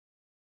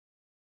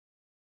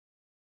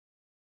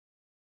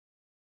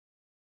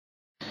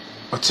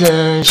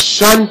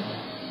Attention!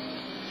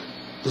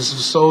 This is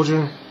a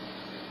soldier.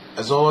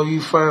 As all of you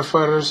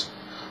firefighters,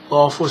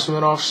 law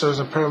enforcement officers,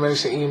 and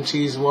paramedics and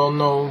EMTs well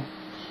know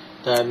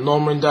that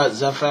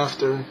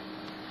ZAFFATER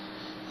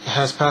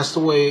has passed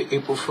away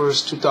April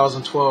 1st,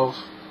 2012.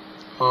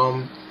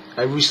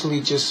 I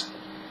recently just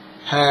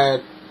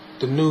had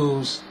the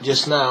news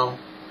just now.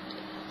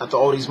 After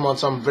all these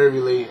months, I'm very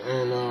late,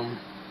 and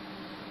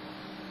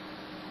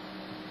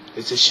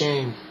it's a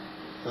shame.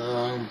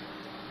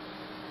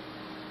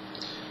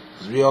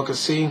 As we all can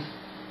see,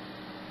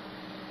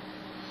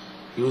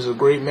 he was a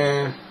great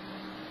man,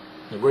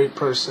 a great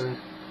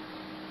person.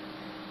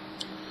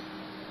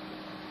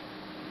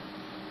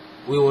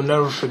 We will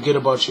never forget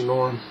about you,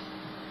 Norm.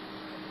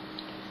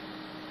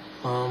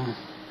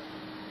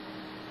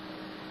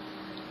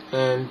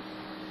 And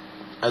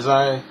as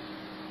I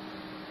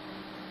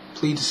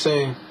plead to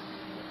say,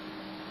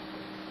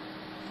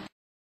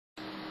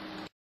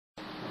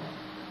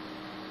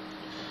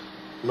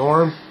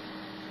 Norm,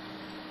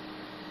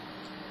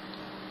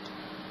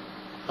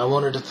 I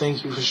wanted to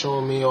thank you for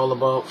showing me all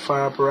about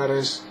fire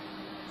apparatus,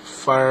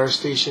 fire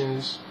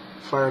stations,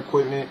 fire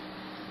equipment,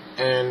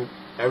 and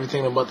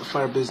everything about the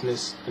fire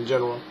business in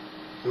general,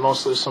 and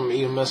also some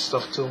EMS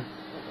stuff too.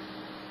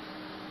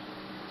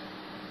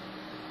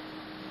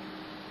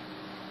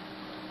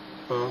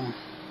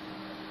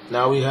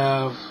 Now we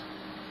have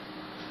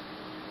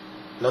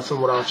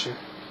nothing without you.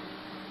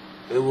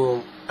 It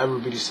will ever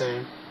be the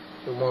same.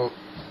 It won't.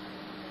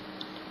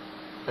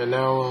 And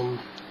now,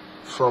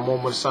 for a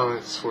moment of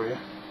silence for you.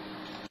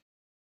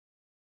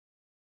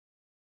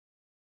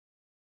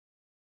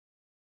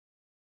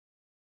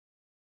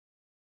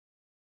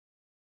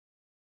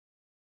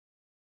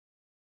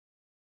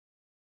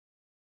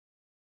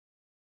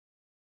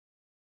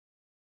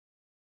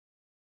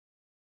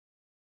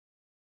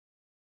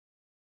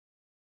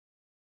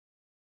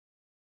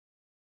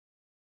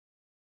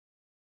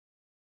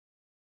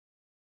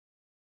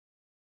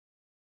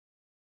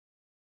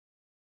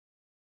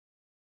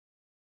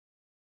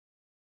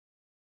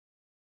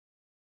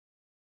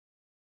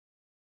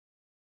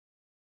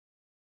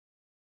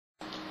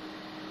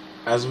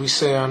 As we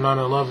say on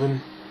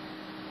 9/11,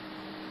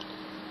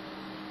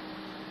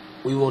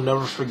 we will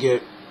never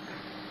forget.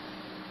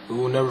 We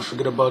will never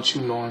forget about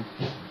you, Norm.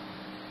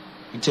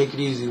 You take it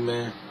easy,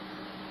 man.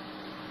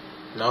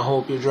 And I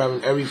hope you're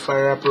driving every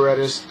fire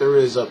apparatus there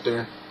is up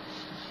there.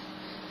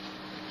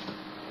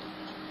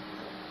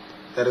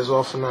 That is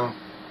all for now.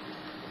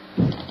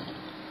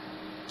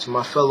 To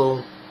my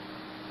fellow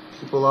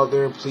people out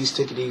there, please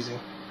take it easy.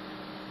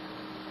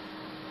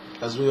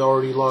 As we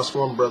already lost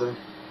one brother,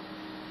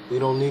 we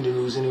don't need to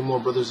lose any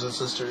more brothers and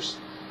sisters,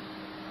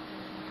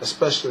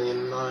 especially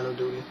in the line of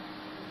duty.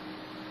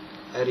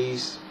 At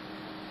ease.